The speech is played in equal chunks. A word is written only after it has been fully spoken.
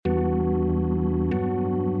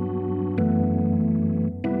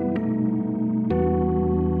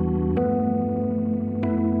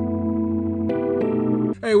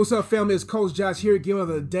Hey, what's up, family? It's Coach Josh here, giving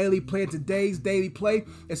the daily play. And today's daily play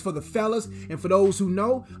is for the fellas, and for those who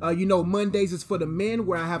know, Mondays is for the men,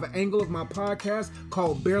 where I have an angle of my podcast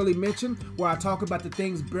called Barely Mentioned, where I talk about the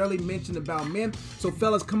things barely mentioned about men. So,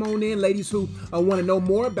 fellas, come on in. Ladies who want to know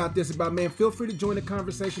more about this, about men, feel free to join the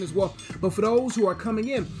conversation as well. But for those who are coming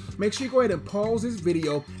in, make sure you go ahead and pause this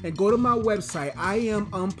video and go to my website,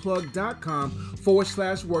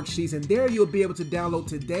 iamunplug.com/worksheets, and there you'll be able to download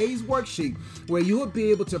today's worksheet, where you will be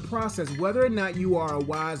able to process whether or not you are a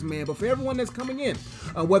wise man. But for everyone that's coming in,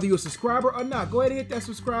 whether you're a subscriber or not, go ahead and hit that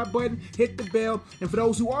subscribe button, hit the bell. And for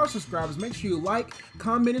those who are subscribers, make sure you like,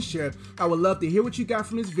 comment, and share. I would love to hear what you got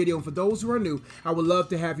from this video. And for those who are new, I would love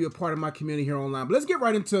to have you a part of my community here online. But let's get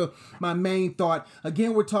right into my main thought.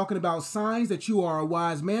 Again, we're talking about signs that you are a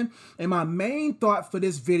wise man. And my main thought for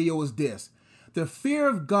this video is this: the fear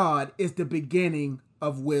of God is the beginning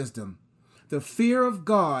of wisdom. The fear of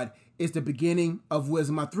God is the beginning of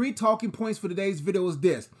wisdom. My 3 talking points for today's video is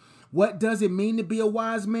this: what does it mean to be a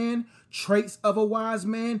wise man? Traits of a wise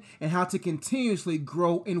man, and how to continuously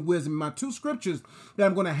grow in wisdom. My 2 scriptures that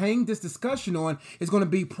I'm going to hang this discussion on is going to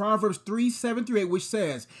be Proverbs 3:7-8, which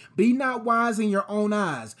says, "Be not wise in your own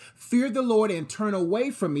eyes. Fear the Lord and turn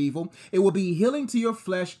away from evil. It will be healing to your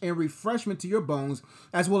flesh and refreshment to your bones."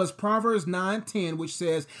 As well as Proverbs 9:10, which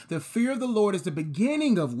says, "The fear of the Lord is the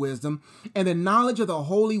beginning of wisdom, and the knowledge of the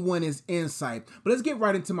Holy One is insight." But let's get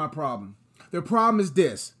right into my problem. The problem is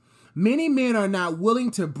this: many men are not willing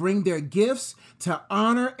to bring their gifts to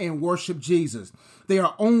honor and worship Jesus. They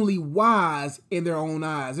are only wise in their own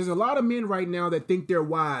eyes. There's a lot of men right now that think they're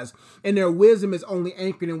wise, and their wisdom is only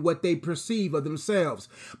anchored in what they perceive of themselves.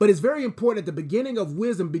 But it's very important that the beginning of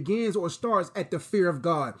wisdom begins or starts at the fear of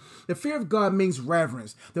God. The fear of God means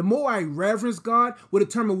reverence. The more I reverence God will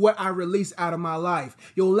determine what I release out of my life.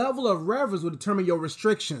 Your level of reverence will determine your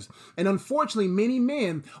restrictions. And unfortunately, many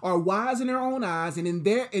men are wise in their own eyes, and in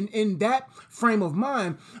that frame of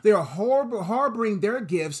mind, they are harboring their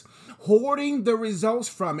gifts, hoarding the results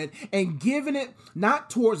from it, and giving it not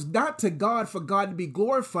to God for God to be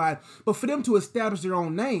glorified, but for them to establish their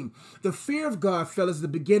own name. The fear of God, fellas, is the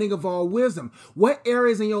beginning of all wisdom. What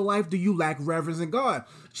areas in your life do you lack reverence in God?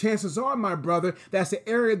 Chances are, my brother, that's the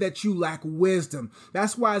area that you lack wisdom.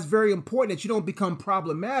 That's why it's very important that you don't become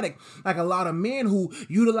problematic like a lot of men who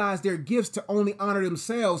utilize their gifts to only honor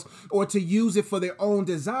themselves or to use it for their own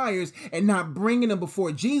desires and not bringing them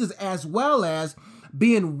before Jesus, as well as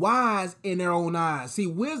being wise in their own eyes. See,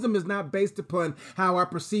 wisdom is not based upon how I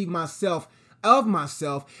perceive myself of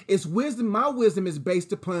myself. It's wisdom. My wisdom is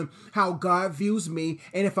based upon how God views me,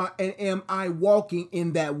 and am I walking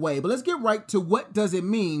in that way. But let's get right to what does it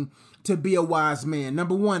mean to be a wise man.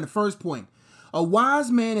 Number 1, the first point: a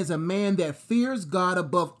wise man is a man that fears God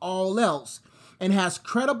above all else and has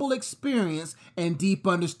credible experience and deep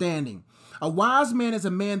understanding. A wise man is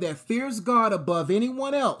a man that fears God above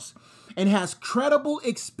anyone else and has credible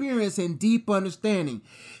experience and deep understanding.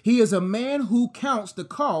 He is a man who counts the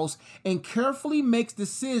cost and carefully makes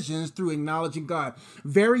decisions through acknowledging God.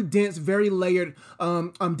 Very dense, very layered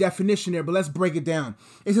definition there, but let's break it down.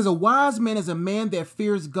 It says a wise man is a man that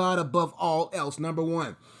fears God above all else. Number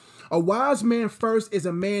 1. A wise man first is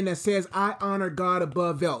a man that says, I honor God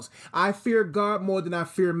above else. I fear God more than I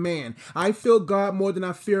fear man. I fear God more than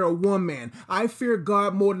I fear a woman. I fear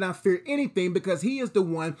God more than I fear anything, because he is the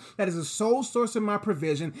one that is the sole source of my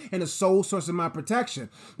provision and the sole source of my protection.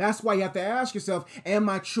 That's why you have to ask yourself, am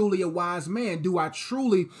I truly a wise man? Do I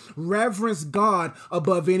truly reverence God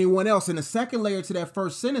above anyone else? And the second layer to that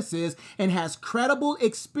first sentence is, and has credible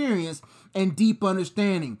experience and deep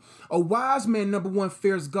understanding. A wise man, number 1,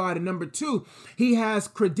 fears God. And number 2, he has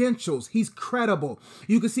credentials. He's credible.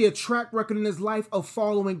 You can see a track record in his life of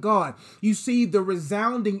following God. You see the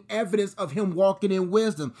resounding evidence of him walking in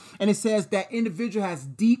wisdom. And it says that individual has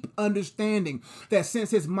deep understanding, that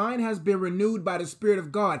since his mind has been renewed by the Spirit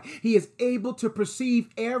of God, he is able to perceive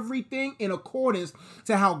everything in accordance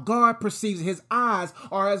to how God perceives. His eyes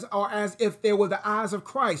are as if they were the eyes of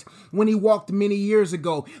Christ when he walked many years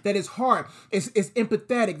ago. That his heart is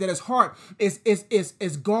empathetic, that his heart is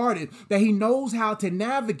guarded, that he knows how to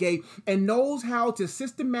navigate and knows how to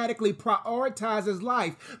systematically prioritize his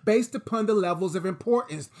life based upon the levels of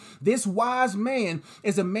importance. This wise man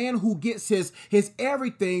is a man who gets his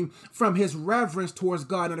everything from his reverence towards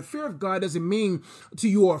God. Now, the fear of God doesn't mean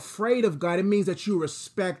you are afraid of God. It means that you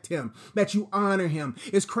respect him, that you honor him.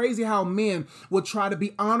 It's crazy how men will try to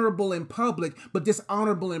be honorable in public but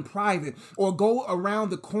dishonorable in private, or go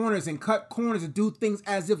around the corners and cut corners and do things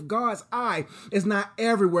as if God's eye is not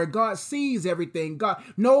everywhere. God sees everything. God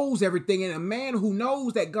knows everything. And a man who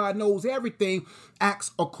knows that God knows everything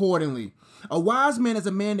acts accordingly. A wise man is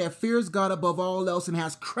a man that fears God above all else and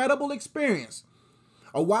has credible experience.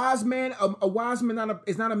 A wise man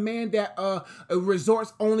is not a man that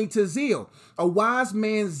resorts only to zeal. A wise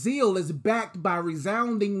man's zeal is backed by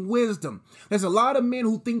resounding wisdom. There's a lot of men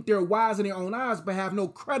who think they're wise in their own eyes but have no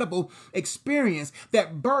credible experience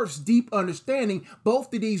that births deep understanding,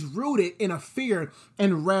 both of these rooted in a fear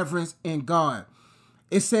and reverence in God.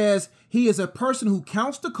 It says he is a person who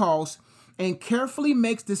counts the cost and carefully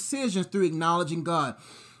makes decisions through acknowledging God.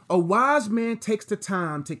 A wise man takes the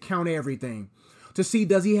time to count everything, to see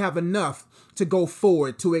does he have enough to go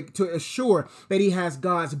forward, to assure that he has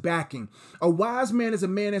God's backing. A wise man is a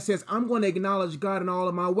man that says, I'm going to acknowledge God in all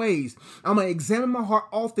of my ways. I'm going to examine my heart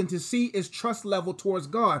often to see its trust level towards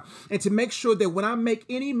God and to make sure that when I make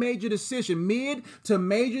any major decision, mid to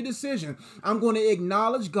major decision, I'm going to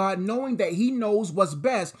acknowledge God knowing that he knows what's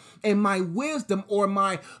best, and my wisdom or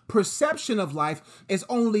my perception of life is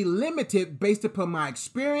only limited based upon my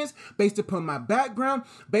experience, based upon my background,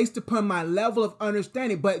 based upon my level of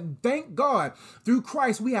understanding. But thank God, through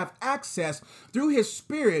Christ, we have access through his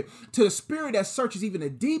spirit to the spirit that searches even the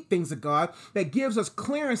deep things of God, that gives us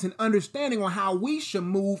clearance and understanding on how we should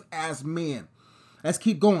move as men. Let's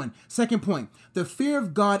keep going. Second point, the fear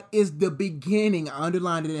of God is the beginning. I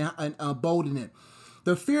underlined it and bolded it.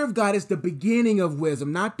 The fear of God is the beginning of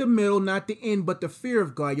wisdom, not the middle, not the end, but the fear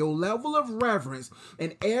of God. Your level of reverence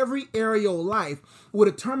in every area of life will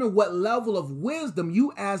determine what level of wisdom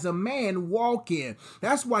you as a man walk in.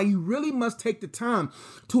 That's why you really must take the time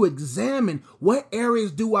to examine what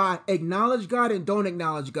areas do I acknowledge God and don't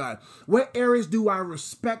acknowledge God. What areas do I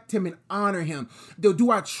respect him and honor him? Do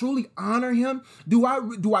I truly honor him? Do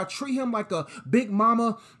I treat him like a big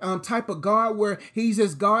mama type of God where he's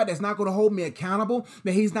just God that's not going to hold me accountable,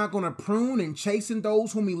 that he's not going to prune and chasten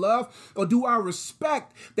those whom he loves? Or do I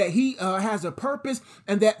respect that he has a purpose,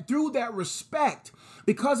 and that through that respect,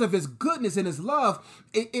 because of his goodness and his love,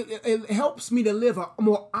 it helps me to live a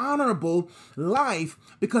more honorable life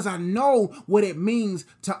because I know what it means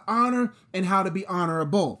to honor and how to be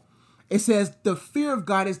honorable. It says the fear of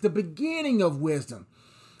God is the beginning of wisdom.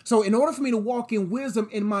 So in order for me to walk in wisdom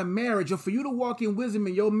in my marriage, or for you to walk in wisdom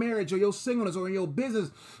in your marriage or your singleness or in your business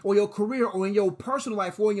or your career or in your personal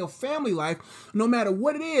life or in your family life, no matter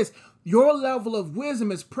what it is, your level of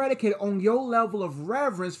wisdom is predicated on your level of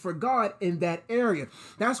reverence for God in that area.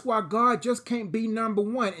 That's why God just can't be number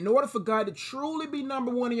one. In order for God to truly be number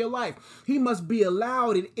one in your life, he must be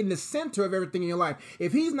allowed in the center of everything in your life.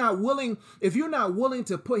 If you're not willing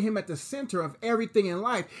to put him at the center of everything in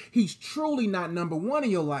life, he's truly not number one in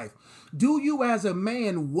your life. Do you as a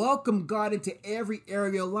man welcome God into every area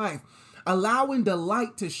of your life, allowing the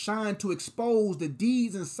light to shine to expose the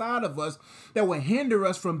deeds inside of us that will hinder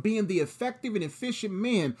us from being the effective and efficient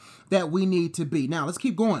men that we need to be? Now, let's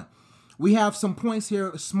keep going. We have some points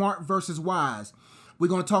here, smart versus wise. We're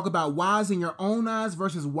going to talk about wise in your own eyes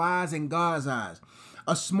versus wise in God's eyes.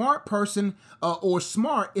 A smart person or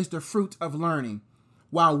smart is the fruit of learning,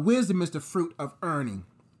 while wisdom is the fruit of earning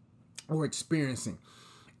or experiencing.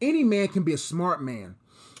 Any man can be a smart man.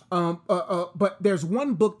 But there's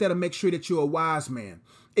one book that'll make sure that you're a wise man,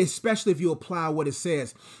 especially if you apply what it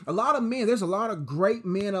says. There's a lot of great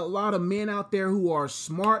men, a lot of men out there who are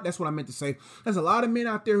smart. That's what I meant to say. There's a lot of men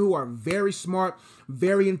out there who are very smart,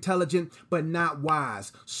 very intelligent, but not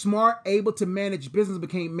wise. Smart, able to manage business, but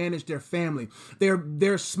can't manage their family.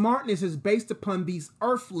 Their smartness is based upon these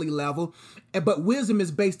earthly level, but wisdom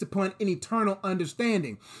is based upon an eternal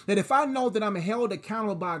understanding. That if I know that I'm held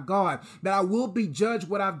accountable by God, that I will be judged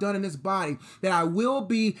what I've done in this body, that I will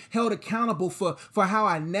be held accountable for how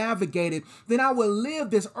I navigated, then I will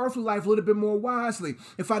live this earthly life a little bit more wisely.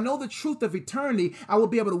 If I know the truth of eternity, I will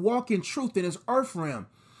be able to walk in truth in this earth realm.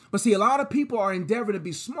 But see, a lot of people are endeavoring to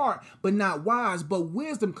be smart, but not wise. But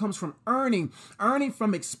wisdom comes from earning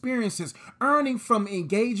from experiences, earning from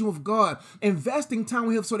engaging with God, investing time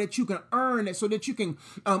with him so that you can earn it, so that you can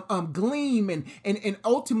glean and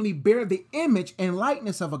ultimately bear the image and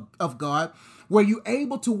likeness of God, where you're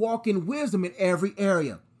able to walk in wisdom in every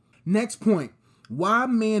area. Next point. Why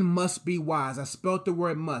men must be wise. I spelled the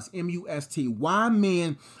word must, M-U-S-T. Why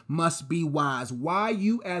men must be wise. Why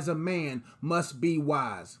you as a man must be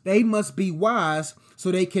wise. They must be wise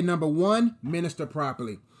so they can, number one, minister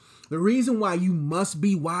properly. The reason why you must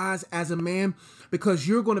be wise as a man, because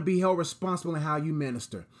you're going to be held responsible in how you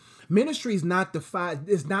minister. Ministry is not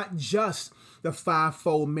it's not just the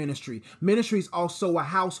fivefold ministry. Ministry is also a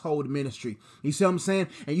household ministry. You see what I'm saying?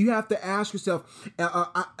 And you have to ask yourself,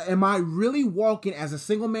 am I really walking as a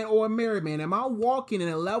single man or a married man? Am I walking in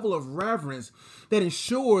a level of reverence that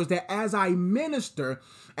ensures that as I minister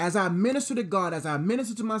to God, as I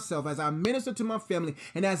minister to myself, as I minister to my family,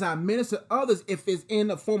 and as I minister to others, if it's in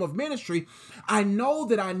the form of ministry, I know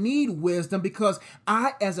that I need wisdom because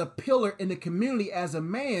I, as a pillar in the community, as a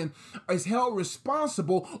man, is held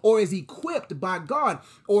responsible or is equipped by God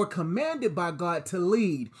or commanded by God to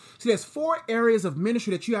lead. So there's 4 areas of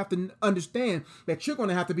ministry that you have to understand that you're going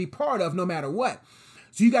to have to be part of no matter what.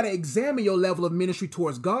 So you got to examine your level of ministry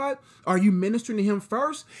towards God. Are you ministering to him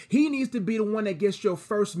first? He needs to be the one that gets your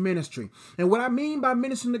first ministry. And what I mean by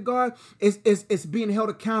ministering to God is being held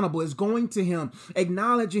accountable, is going to him,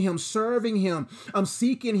 acknowledging him, serving him,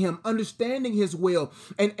 seeking him, understanding his will,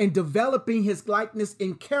 and developing his likeness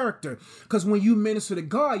in character. Because when you minister to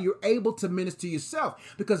God, you're able to minister to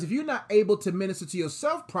yourself. Because if you're not able to minister to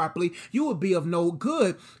yourself properly, you will be of no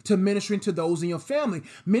good to ministering to those in your family.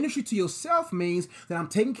 Ministry to yourself means that I'm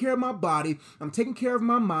taking care of my body, I'm taking care of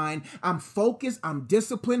my mind, I'm focused, I'm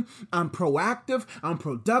disciplined, I'm proactive, I'm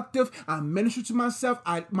productive, I'm ministering to myself.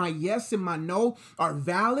 My yes and my no are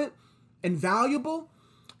valid and valuable.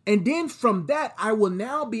 And then from that, I will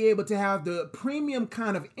now be able to have the premium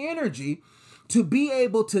kind of energy to be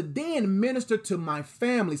able to then minister to my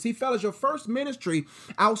family. See, fellas, your first ministry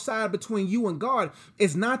outside between you and God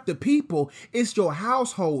is not the people, it's your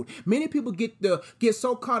household. Many people get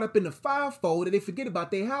so caught up in the fivefold that they forget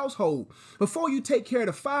about their household. Before you take care of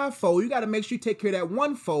the fivefold, you got to make sure you take care of that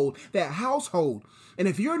one fold, that household. And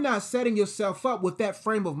if you're not setting yourself up with that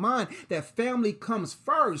frame of mind, that family comes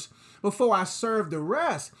first before I serve the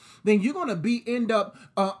rest, then you're going to end up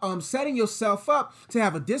setting yourself up to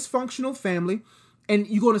have a dysfunctional family, and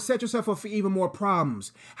you're going to set yourself up for even more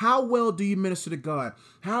problems. How well do you minister to God?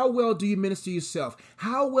 How well do you minister to yourself?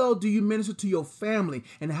 How well do you minister to your family?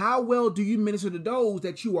 And how well do you minister to those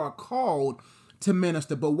that you are called to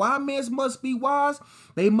minister? But why men must be wise?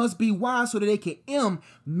 They must be wise so that they can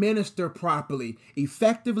minister properly,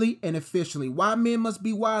 effectively, and efficiently. Why men must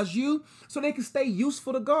be wise? So they can stay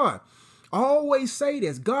useful to God. I always say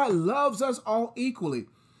this: God loves us all equally,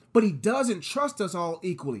 but he doesn't trust us all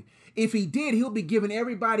equally. If he did, he'll be giving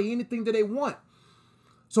everybody anything that they want.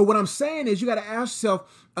 So what I'm saying is, you got to ask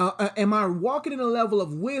yourself, am I walking in a level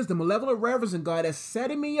of wisdom, a level of reverence in God that's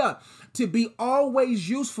setting me up to be always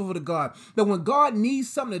useful to God? That when God needs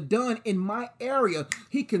something done in my area,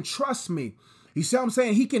 he can trust me. You see what I'm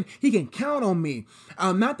saying? He can count on me.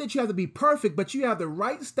 Not that you have to be perfect, but you have the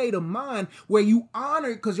right state of mind where you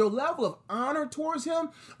honor, because your level of honor towards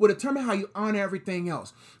him will determine how you honor everything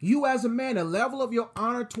else. You as a man, the level of your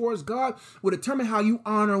honor towards God will determine how you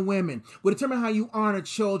honor women, will determine how you honor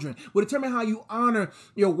children, will determine how you honor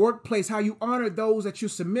your workplace, how you honor those that you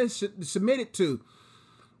submitted to.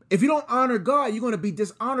 If you don't honor God, you're going to be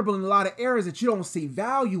dishonorable in a lot of areas that you don't see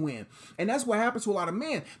value in. And that's what happens to a lot of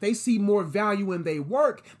men. They see more value in their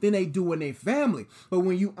work than they do in their family. But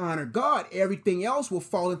when you honor God, everything else will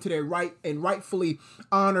fall into their right and rightfully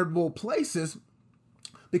honorable places,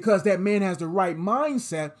 because that man has the right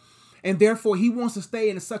mindset. And therefore, he wants to stay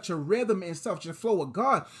in such a rhythm and such a flow of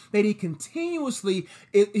God that he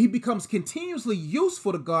becomes continuously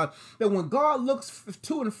useful to God. That when God looks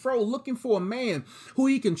to and fro, looking for a man who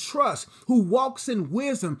he can trust, who walks in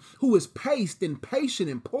wisdom, who is paced and patient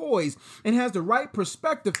and poised and has the right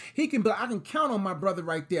perspective, he can be like, I can count on my brother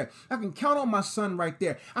right there. I can count on my son right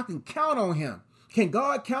there. I can count on him. Can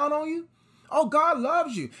God count on you? Oh, God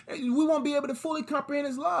loves you. We won't be able to fully comprehend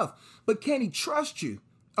his love, but can he trust you?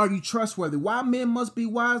 Are you trustworthy? Why men must be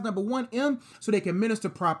wise? Number 1, M, so they can minister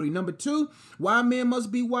properly. Number 2, why men must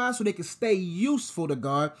be wise? So they can stay useful to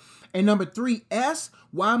God. And number 3, S,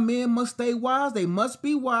 why men must stay wise? They must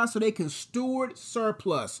be wise so they can steward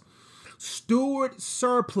surplus. Steward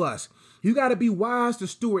surplus. You got to be wise to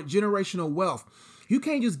steward generational wealth. You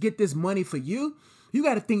can't just get this money for you. You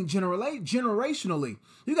got to think generationally.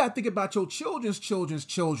 You got to think about your children's children's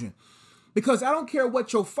children. Because I don't care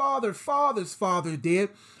what your father's father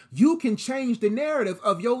did, you can change the narrative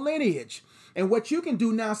of your lineage. And what you can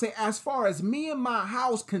do now, say, as far as me and my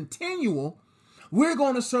house continual, we're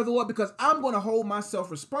going to serve the Lord, because I'm going to hold myself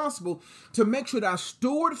responsible to make sure that I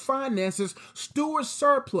steward finances, steward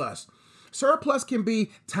surplus. Surplus can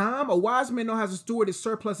be time. A wise man knows how to steward his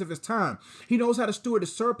surplus of his time. He knows how to steward the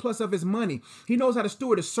surplus of his money. He knows how to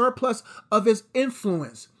steward the surplus of his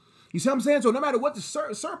influence. You see what I'm saying? So no matter what the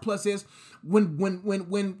surplus is,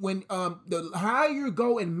 the higher you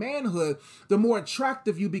go in manhood, the more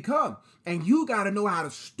attractive you become. And you got to know how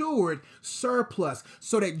to steward surplus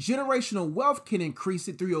so that generational wealth can increase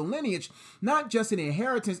it through your lineage, not just an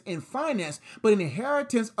inheritance in finance, but an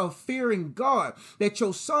inheritance of fearing God, that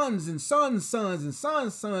your sons and sons' sons and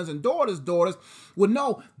sons' sons and daughters' daughters will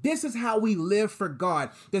know this is how we live for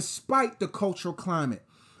God, despite the cultural climate.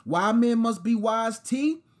 Why men must be wise,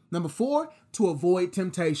 T? Number 4, to avoid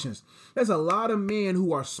temptations. There's a lot of men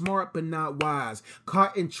who are smart but not wise,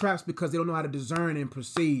 caught in traps because they don't know how to discern and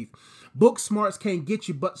perceive. Book smarts can't get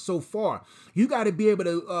you but so far. You got to be able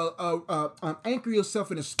to anchor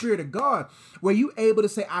yourself in the spirit of God, where you able to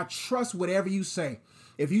say, I trust whatever you say.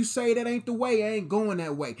 If you say that ain't the way, I ain't going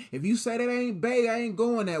that way. If you say that ain't bae, I ain't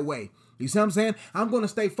going that way. You see what I'm saying? I'm going to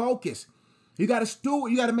stay focused. You got to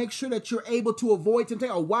steward. You got to make sure that you're able to avoid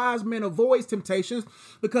temptation. A wise man avoids temptations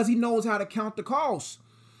because he knows how to count the cost.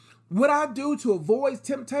 What I do to avoid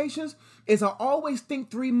temptations is I always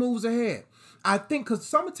think 3 moves ahead. I think because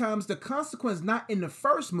sometimes the consequence not in the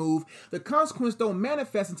first move, the consequence don't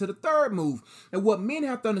manifest until the 3rd move. And what men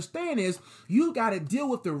have to understand is you got to deal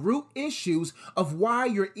with the root issues of why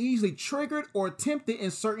you're easily triggered or tempted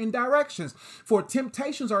in certain directions. For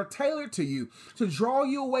temptations are tailored to you to draw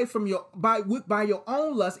you away from by your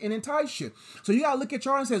own lust and entice you. So you got to look at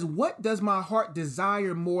your heart and says, what does my heart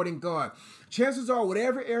desire more than God? Chances are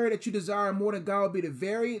whatever area that you desire more than God will be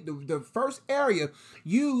the first area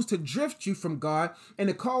used to drift you from God and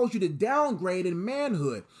to cause you to downgrade in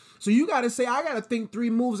manhood. So you got to say, I got to think 3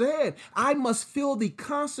 moves ahead. I must feel the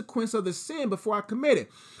consequence of the sin before I commit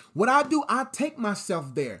it. What I do, I take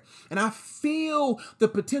myself there and I feel the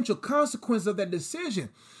potential consequence of that decision.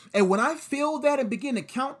 And when I feel that and begin to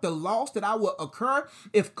count the loss that I will occur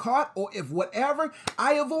if caught or if whatever,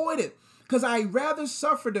 I avoid it. Because I'd rather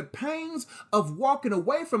suffer the pains of walking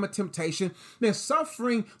away from a temptation than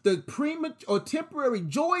suffering the premature or temporary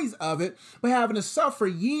joys of it, but having to suffer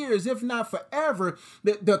years, if not forever,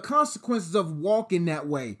 the consequences of walking that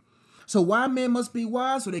way. So why men must be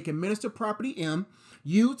wise? So they can minister property. M,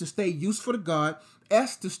 U, to stay useful to God.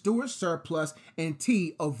 S, to steward surplus. And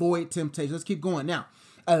T, avoid temptation. Let's keep going. Now,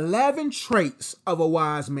 11 traits of a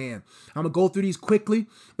wise man. I'm gonna go through these quickly,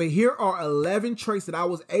 but here are 11 traits that I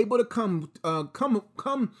was able to become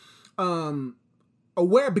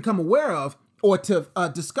aware of, or to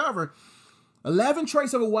discover. 11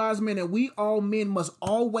 traits of a wise man that we all men must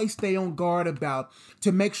always stay on guard about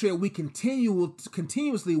to make sure that we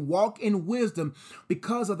continuously walk in wisdom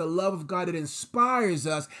because of the love of God that inspires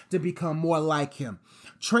us to become more like him.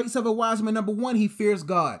 Traits of a wise man. Number 1, he fears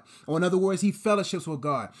God. Or in other words, he fellowships with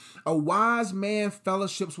God. A wise man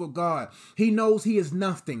fellowships with God. He knows he is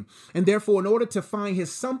nothing. And therefore, in order to find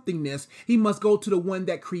his somethingness, he must go to the one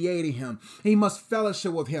that created him. He must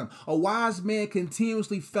fellowship with him. A wise man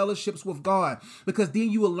continuously fellowships with God, because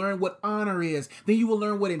then you will learn what honor is. Then you will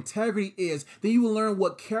learn what integrity is. Then you will learn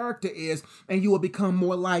what character is, and you will become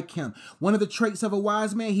more like him. One of the traits of a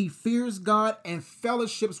wise man, he fears God and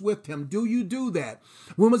fellowships with him. Do you do that?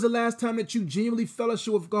 When was the last time that you genuinely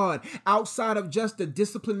fellowship with God outside of just the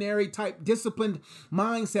disciplined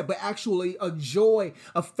mindset, but actually a joy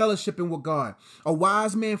of fellowshipping with God? A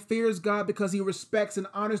wise man fears God because he respects and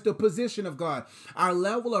honors the position of God. Our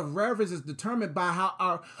level of reverence is determined by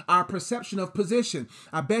how our perception of position.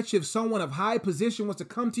 I bet you if someone of high position was to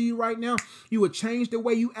come to you right now, you would change the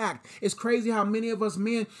way you act. It's crazy how many of us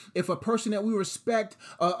men, if a person that we respect,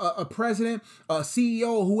 a president, a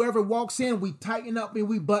CEO, whoever walks in, we tighten up and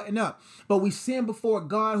we button up. But we sin before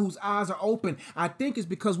God whose eyes are open. I think it's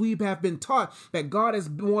because we have been taught that God is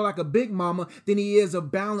more like a big mama than he is a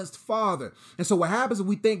balanced father. And so what happens is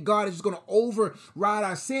we think God is just going to override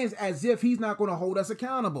our sins as if he's not going to hold us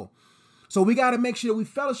accountable. So we got to make sure that we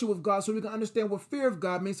fellowship with God so we can understand what fear of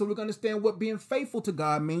God means, so we can understand what being faithful to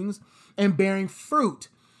God means, and bearing fruit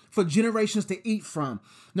for generations to eat from.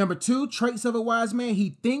 Number 2, traits of a wise man.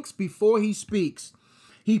 He thinks before he speaks.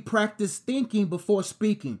 He practiced thinking before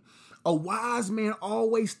speaking. A wise man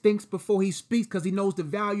always thinks before he speaks because he knows the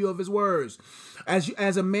value of his words.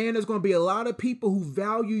 As a man, there's going to be a lot of people who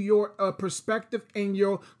value your perspective and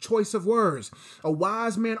your choice of words. A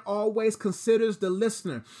wise man always considers the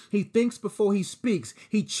listener. He thinks before he speaks.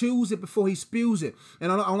 He chews it before he spews it.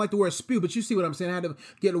 And I don't like the word spew, but you see what I'm saying. I had to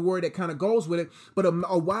get a word that kind of goes with it. But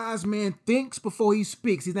a wise man thinks before he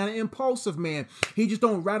speaks. He's not an impulsive man. He just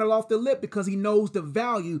don't rattle off the lip because he knows the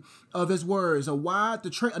value of his words.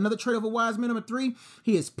 Another trait of a wise man. Number 3,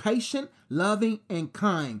 he is patient, loving, and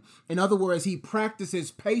kind. In other words, he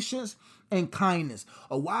practices patience and kindness.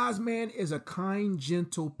 A wise man is a kind,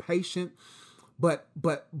 gentle, patient, but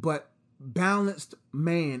balanced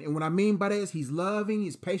man. And what I mean by that is he's loving,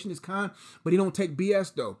 he's patient, he's kind, but he don't take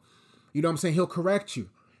BS though. You know what I'm saying? He'll correct you.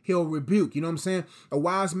 He'll rebuke. You know what I'm saying? A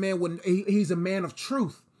wise man wouldn't. He's a man of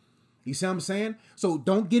truth. You see what I'm saying? So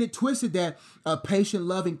don't get it twisted that a patient,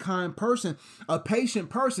 loving, kind person, a patient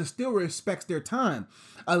person still respects their time.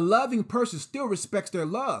 A loving person still respects their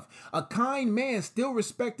love. A kind man still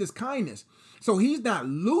respects his kindness. So he's not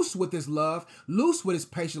loose with his love, loose with his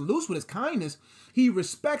patience, loose with his kindness. He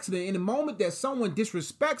respects it. In the moment that someone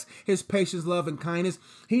disrespects his patience, love, and kindness,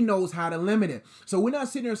 he knows how to limit it. So we're not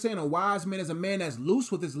sitting there saying a wise man is a man that's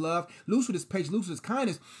loose with his love, loose with his patience, loose with his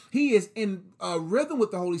kindness. He is in a rhythm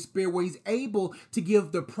with the Holy Spirit where he's able to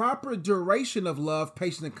give the proper duration of love,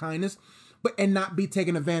 patience, and kindness, and not be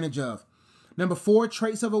taken advantage of. Number 4,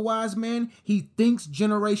 traits of a wise man, he thinks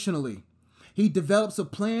generationally. He develops a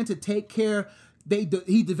plan to take care.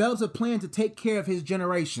 He develops a plan to take care of his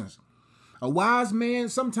generations. A wise man,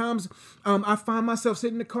 sometimes I find myself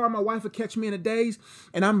sitting in the car, my wife will catch me in a daze,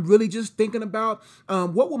 and I'm really just thinking about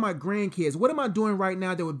what will my grandkids, what am I doing right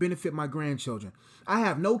now that would benefit my grandchildren? I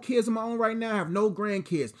have no kids of my own right now, I have no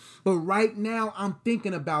grandkids, but right now I'm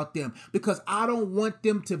thinking about them because I don't want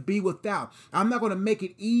them to be without. I'm not going to make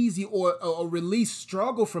it easy or release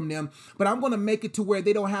struggle from them, but I'm going to make it to where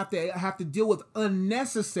they don't have to deal with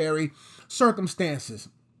unnecessary circumstances.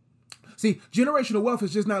 See, generational wealth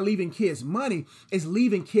is just not leaving kids money, it's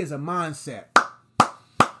leaving kids a mindset.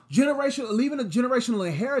 Leaving a generational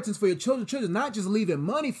inheritance for your children is not just leaving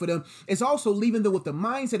money for them, it's also leaving them with the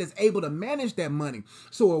mindset that's able to manage that money.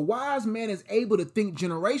 So a wise man is able to think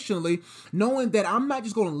generationally, knowing that I'm not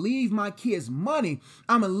just going to leave my kids money,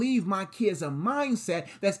 I'm going to leave my kids a mindset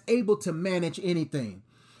that's able to manage anything.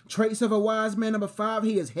 Traits of a wise man, number 5,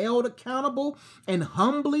 he is held accountable and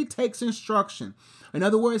humbly takes instruction. In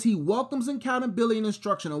other words, he welcomes accountability and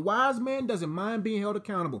instruction. A wise man doesn't mind being held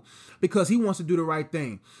accountable because he wants to do the right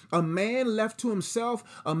thing. A man left to himself,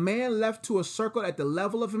 a man left to a circle at the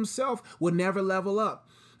level of himself will never level up.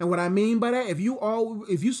 And what I mean by that, if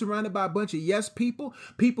you surrounded by a bunch of yes people,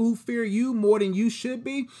 people who fear you more than you should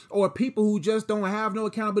be, or people who just don't have no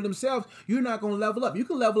accountability themselves, you're not going to level up. You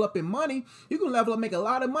can level up in money, you can level up, make a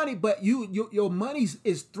lot of money, but your money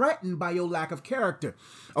is threatened by your lack of character.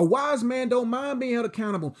 A wise man don't mind being held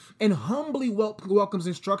accountable and humbly welcomes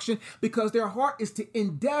instruction because their heart is to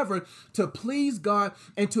endeavor to please God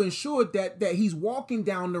and to ensure that he's walking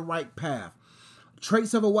down the right path.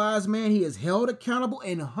 Traits of a wise man, he is held accountable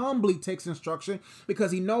and humbly takes instruction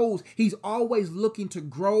because he knows he's always looking to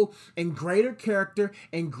grow in greater character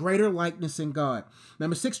and greater likeness in God.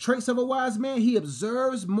 Number 6, traits of a wise man, he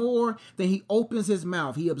observes more than he opens his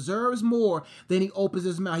mouth. He observes more than he opens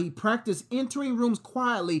his mouth. He practices entering rooms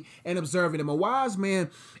quietly and observing them. A wise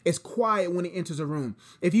man is quiet when he enters a room.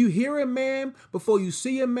 If you hear a man before you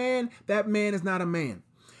see a man, that man is not a man.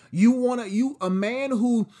 A man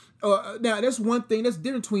who, now that's one thing, that's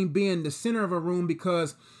different between being the center of a room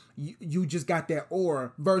because you just got that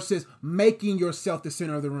aura versus making yourself the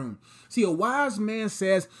center of the room. See, a wise man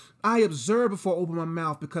says, I observe before I open my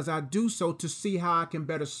mouth because I do so to see how I can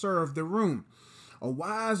better serve the room. A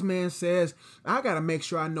wise man says, I got to make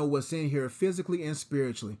sure I know what's in here physically and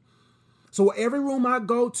spiritually. So every room I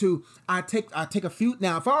go to, I take a few.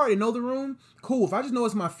 Now, if I already know the room, cool. If I just know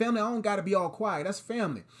it's my family, I don't got to be all quiet. That's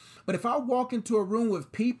family. But if I walk into a room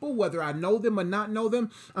with people, whether I know them or not know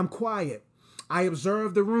them, I'm quiet. I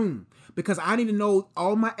observe the room because I need to know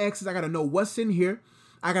all my exes. I got to know what's in here.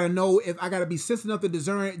 I got to know if I got to be sensitive enough to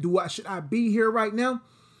discern, should I be here right now?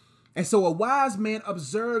 And so a wise man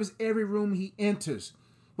observes every room he enters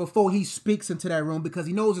before he speaks into that room because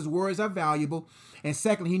he knows his words are valuable. And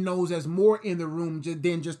secondly, he knows there's more in the room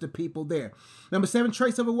than just the people there. Number 7,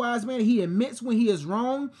 traits of a wise man, he admits when he is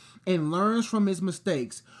wrong and learns from his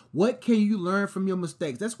mistakes. What can you learn from your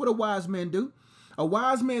mistakes? That's what a wise man do. A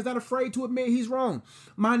wise man is not afraid to admit he's wrong.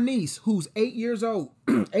 My niece, who's 8 years old,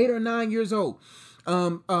 8 or 9 years old,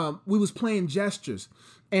 we was playing gestures.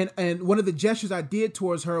 And one of the gestures I did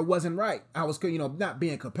towards her wasn't right. I was, not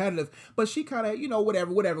being competitive, but she kind of,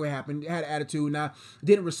 whatever happened, had attitude, and I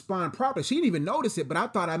didn't respond properly. She didn't even notice it, but I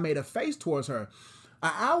thought I made a face towards her.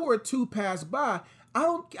 An hour or two passed by.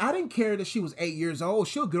 I didn't care that she was 8 years old.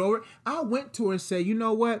 She'll get over it. I went to her and said, you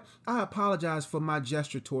know what? I apologize for my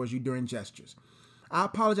gesture towards you during gestures. I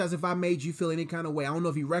apologize if I made you feel any kind of way. I don't know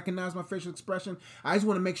if you recognize my facial expression. I just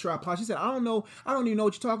want to make sure I apologize. She said, I don't know. I don't even know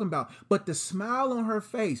what you're talking about. But the smile on her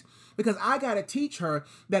face, because I got to teach her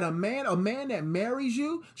that a man that marries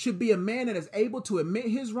you should be a man that is able to admit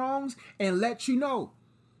his wrongs and let you know.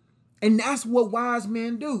 And that's what wise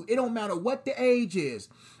men do. It don't matter what the age is.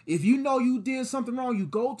 If you know you did something wrong, you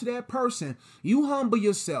go to that person, you humble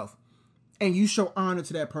yourself, and you show honor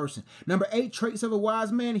to that person. Number 8, traits of a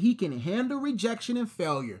wise man, he can handle rejection and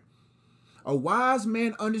failure. A wise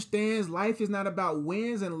man understands life is not about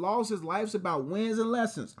wins and losses. Life's about wins and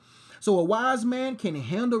lessons. So a wise man can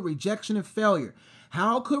handle rejection and failure.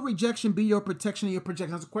 How could rejection be your protection and your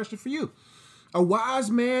projection? That's a question for you. A wise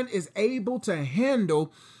man is able to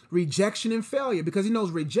handle rejection and failure because he knows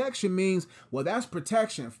rejection means, well, that's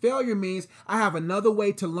protection. Failure means I have another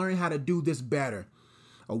way to learn how to do this better.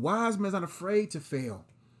 A wise man is not afraid to fail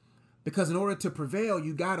because in order to prevail,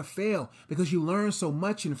 you got to fail because you learn so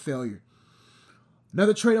much in failure.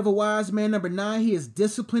 Another trait of a wise man, number 9, he is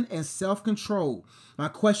disciplined and self-controlled. My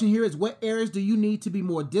question here is, what areas do you need to be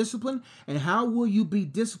more disciplined, and how will you be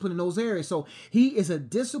disciplined in those areas? So he is a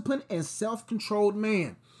disciplined and self-controlled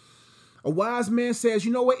man. A wise man says,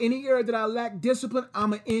 you know what, any area that I lack discipline,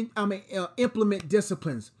 I'm going to implement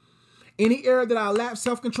disciplines. Any area that I lack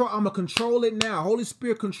self-control, I'm going to control it now. Holy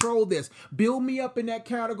Spirit, control this. Build me up in that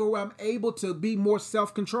category where I'm able to be more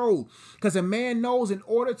self-controlled. Because a man knows in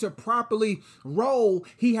order to properly roll,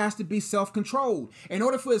 he has to be self-controlled. In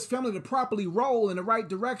order for his family to properly roll in the right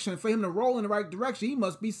direction, for him to roll in the right direction, he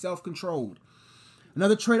must be self-controlled.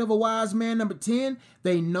 Another trait of a wise man, number 10,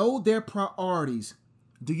 they know their priorities.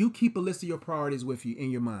 Do you keep a list of your priorities with you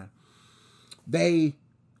in your mind? They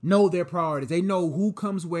know their priorities. They know who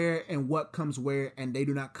comes where and what comes where, and they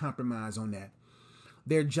do not compromise on that.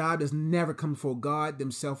 Their job does never come before God,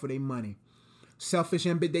 themselves, or their money. Selfish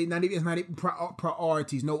ambition, it's not even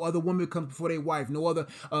priorities. No other woman comes before their wife. No other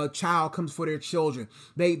child comes before their children.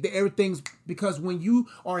 Everything's because when you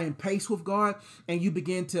are in pace with God and you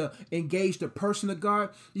begin to engage the person of God,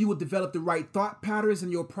 you will develop the right thought patterns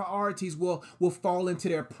and your priorities will fall into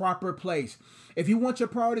their proper place. If you want your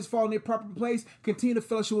priorities to fall in their proper place, continue to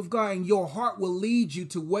fellowship with God, and your heart will lead you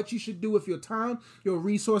to what you should do with your time, your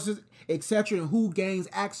resources, etc., and who gains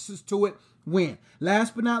access to it when.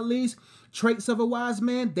 Last but not least, traits of a wise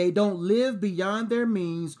man, they don't live beyond their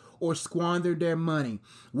means or squander their money.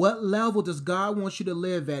 What level does God want you to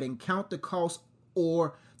live at, and count the cost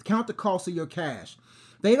of your cash?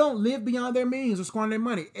 They don't live beyond their means or squander their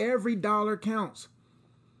money. Every dollar counts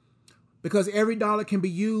because every dollar can be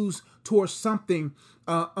used towards something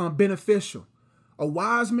beneficial. A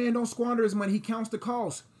wise man don't squander his money. He counts the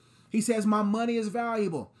cost. He says, my money is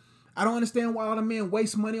valuable. I don't understand why all the men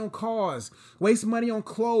waste money on cars, waste money on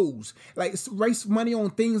clothes, waste money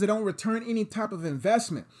on things that don't return any type of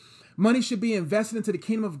investment. Money should be invested into the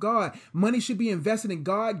kingdom of God. Money should be invested in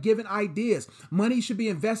God-given ideas. Money should be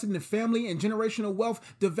invested in the family and generational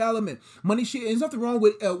wealth development. There's nothing wrong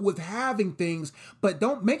with having things, but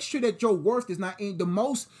don't make sure that your worth is not in the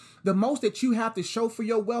most that you have to show for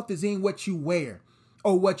your wealth is in what you wear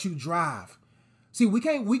or what you drive. See,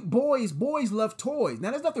 boys love toys.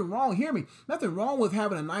 Now, there's nothing wrong, hear me, nothing wrong with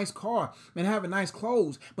having a nice car and having nice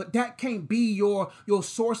clothes, but that can't be your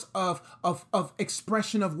source of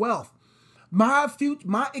expression of wealth. My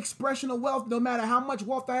expression of wealth, no matter how much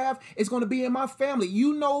wealth I have, is going to be in my family.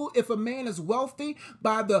 You know if a man is wealthy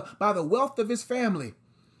by the wealth of his family.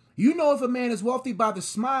 You know if a man is wealthy by the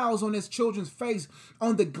smiles on his children's face,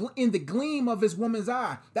 in the gleam of his woman's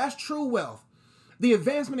eye. That's true wealth. The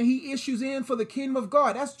advancement that he issues in for the kingdom of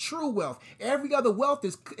God, that's true wealth. Every other wealth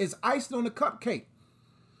is icing on the cupcake.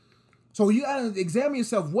 So you got to examine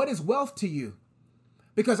yourself. What is wealth to you?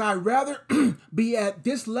 Because I'd rather be at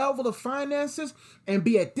this level of finances and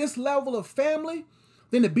be at this level of family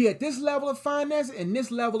than to be at this level of finances and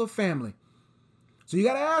this level of family. So you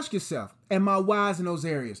got to ask yourself, am I wise in those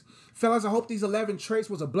areas? Fellas, I hope these 11 traits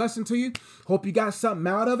was a blessing to you. Hope you got something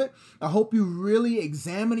out of it. I hope you really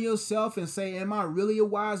examine yourself and say, am I really a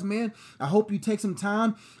wise man? I hope you take some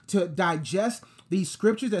time to digest these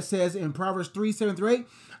scriptures that says in Proverbs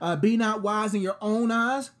 3:7-8, be not wise in your own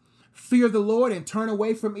eyes. Fear the Lord and turn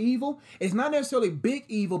away from evil. It's not necessarily big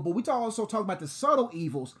evil, but we also talk about the subtle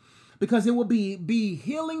evils because it will be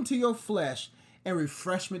healing to your flesh and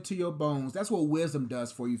refreshment to your bones. That's what wisdom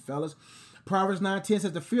does for you, fellas. Proverbs 9:10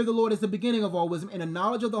 says, the fear of the Lord is the beginning of all wisdom, and the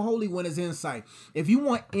knowledge of the Holy One is insight. If you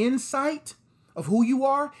want insight of who you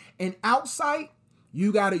are and outsight,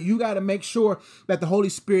 you gotta make sure that the Holy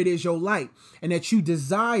Spirit is your light and that you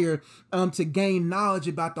desire to gain knowledge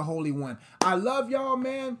about the Holy One. I love y'all,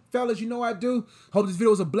 man. Fellas, you know I do. Hope this video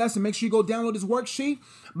was a blessing. Make sure you go download this worksheet.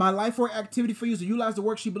 My life work activity for you is to utilize the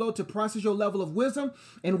worksheet below to process your level of wisdom.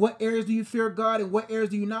 And what areas do you fear God, and what areas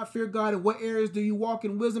do you not fear God, and what areas do you walk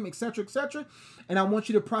in wisdom, etc., etc. And I want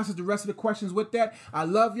you to process the rest of the questions with that. I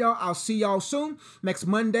love y'all. I'll see y'all soon. Next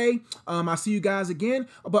Monday, I'll see you guys again.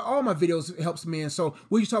 But all my videos helps me. And so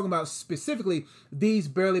we're just talking about specifically these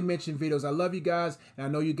barely mentioned videos. I love you guys, and I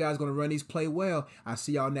know you guys are going to run these play well. I'll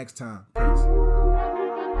see y'all next time. Peace.